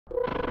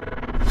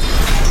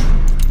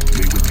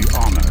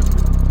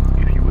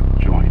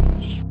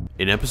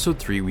In episode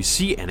 3, we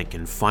see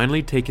Anakin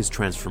finally take his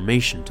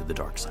transformation to the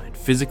dark side,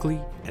 physically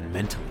and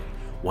mentally.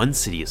 One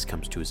Sidious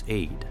comes to his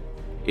aid.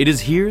 It is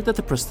here that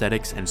the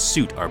prosthetics and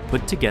suit are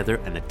put together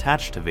and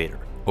attached to Vader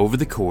over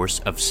the course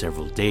of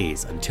several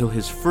days until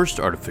his first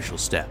artificial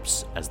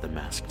steps as the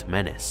Masked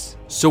Menace.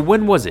 So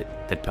when was it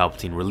that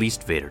Palpatine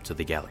released Vader to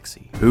the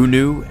galaxy? Who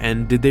knew,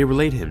 and did they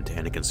relate him to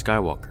Anakin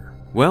Skywalker?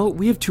 Well,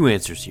 we have two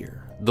answers here.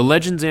 The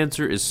Legends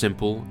answer is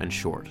simple and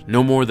short.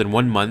 No more than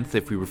 1 month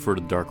if we refer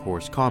to the Dark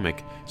Horse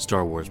comic,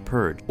 Star Wars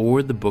Purge,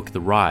 or the book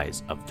The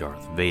Rise of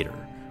Darth Vader,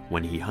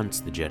 when he hunts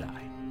the Jedi.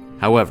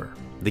 However,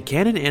 the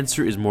canon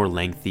answer is more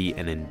lengthy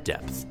and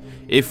in-depth.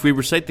 If we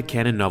recite the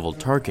canon novel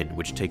Tarkin,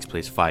 which takes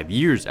place 5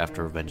 years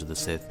after Revenge of the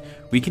Sith,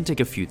 we can take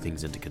a few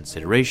things into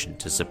consideration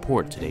to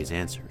support today's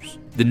answers.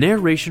 The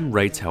narration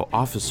writes how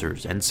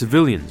officers and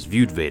civilians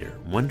viewed Vader,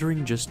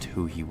 wondering just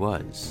who he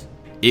was.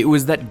 It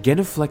was that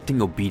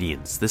genuflecting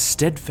obedience, the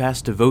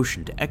steadfast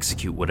devotion to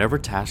execute whatever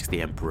task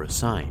the Emperor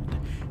assigned,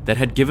 that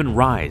had given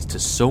rise to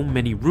so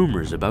many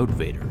rumors about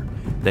Vader,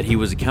 that he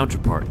was a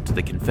counterpart to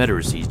the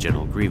Confederacy's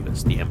General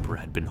Grievous the Emperor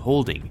had been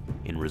holding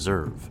in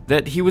reserve,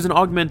 that he was an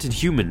augmented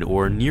human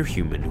or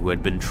near-human who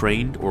had been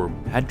trained or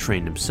had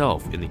trained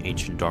himself in the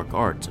ancient dark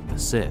arts of the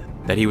Sith,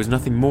 that he was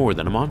nothing more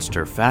than a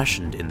monster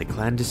fashioned in the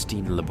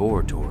clandestine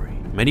laboratory.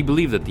 Many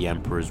believe that the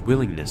Emperor's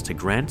willingness to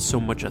grant so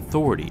much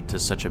authority to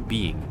such a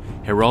being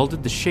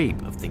heralded the shape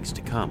of things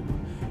to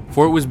come,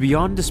 for it was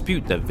beyond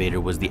dispute that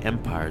Vader was the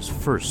Empire's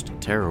first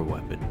terror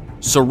weapon.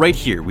 So right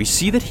here, we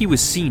see that he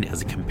was seen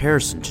as a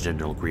comparison to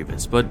General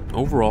Grievous, but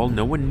overall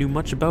no one knew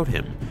much about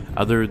him,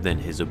 other than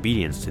his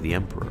obedience to the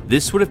Emperor.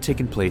 This would have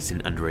taken place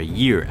in under a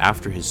year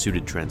after his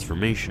suited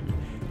transformation.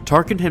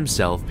 Tarkin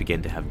himself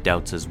began to have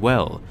doubts as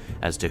well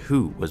as to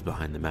who was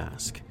behind the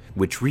mask,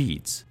 which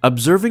reads,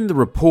 observing the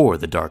rapport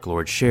the Dark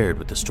Lord shared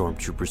with the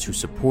stormtroopers who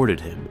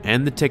supported him,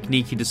 and the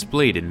technique he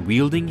displayed in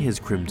wielding his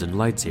crimson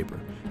lightsaber,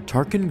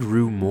 Tarkin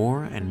grew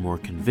more and more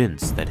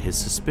convinced that his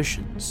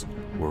suspicions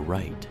were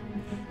right.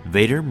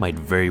 Vader might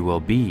very well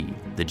be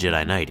the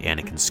Jedi Knight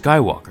Anakin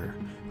Skywalker,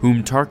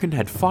 whom Tarkin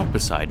had fought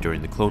beside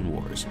during the Clone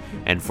Wars,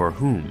 and for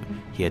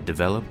whom he had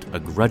developed a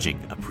grudging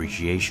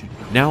appreciation.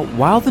 Now,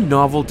 while the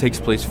novel takes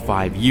place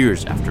 5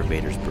 years after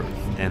Vader's birth,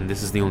 and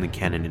this is the only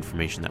canon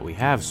information that we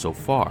have so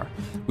far,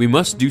 we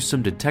must do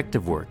some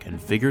detective work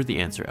and figure the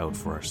answer out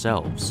for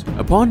ourselves.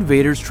 Upon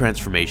Vader's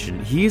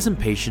transformation, he is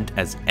impatient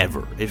as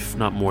ever, if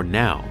not more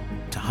now,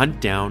 to hunt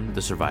down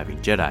the surviving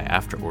Jedi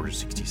after Order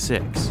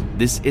 66.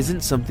 This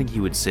isn't something he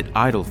would sit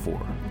idle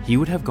for. He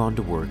would have gone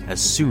to work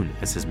as soon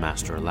as his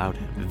master allowed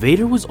him.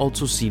 Vader was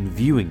also seen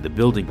viewing the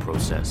building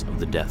process of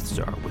the Death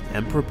Star with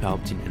Emperor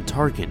Palpatine and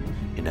Tarkin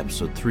in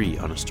Episode 3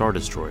 on a Star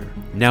Destroyer.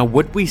 Now,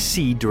 what we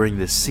see during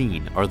this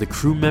scene are the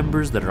crew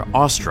members that are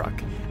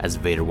awestruck as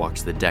Vader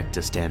walks the deck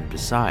to stand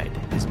beside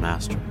his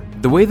master.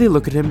 The way they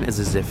look at him is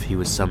as if he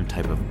was some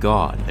type of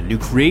god, a new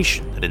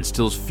creation that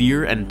instills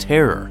fear and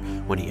terror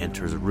when he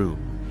enters a room.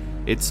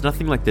 It's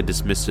nothing like the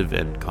dismissive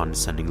and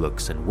condescending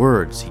looks and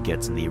words he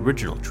gets in the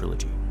original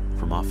trilogy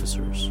from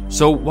officers.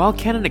 So while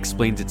canon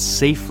explains it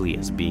safely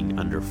as being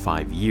under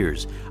 5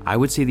 years, I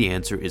would say the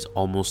answer is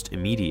almost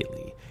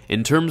immediately.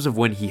 In terms of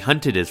when he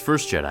hunted his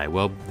first Jedi,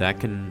 well, that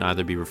can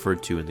either be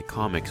referred to in the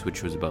comics,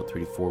 which was about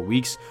 3 to 4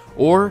 weeks,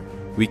 or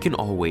we can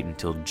all wait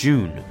until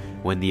June,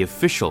 when the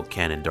official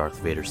canon Darth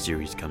Vader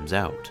series comes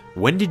out.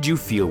 When did you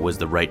feel was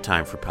the right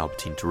time for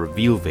Palpatine to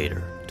reveal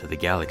Vader to the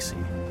galaxy?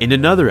 In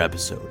another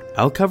episode,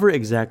 I'll cover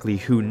exactly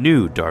who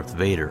knew Darth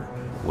Vader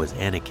was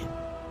Anakin.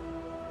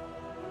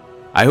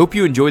 I hope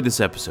you enjoyed this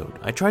episode.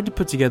 I tried to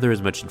put together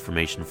as much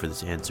information for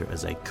this answer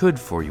as I could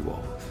for you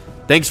all.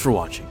 Thanks for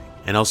watching,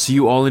 and I'll see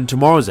you all in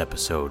tomorrow's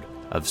episode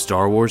of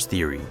Star Wars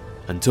Theory.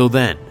 Until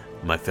then,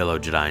 my fellow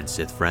Jedi and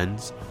Sith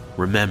friends,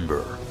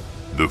 remember,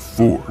 the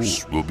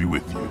Force will be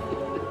with you,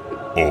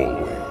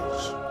 always.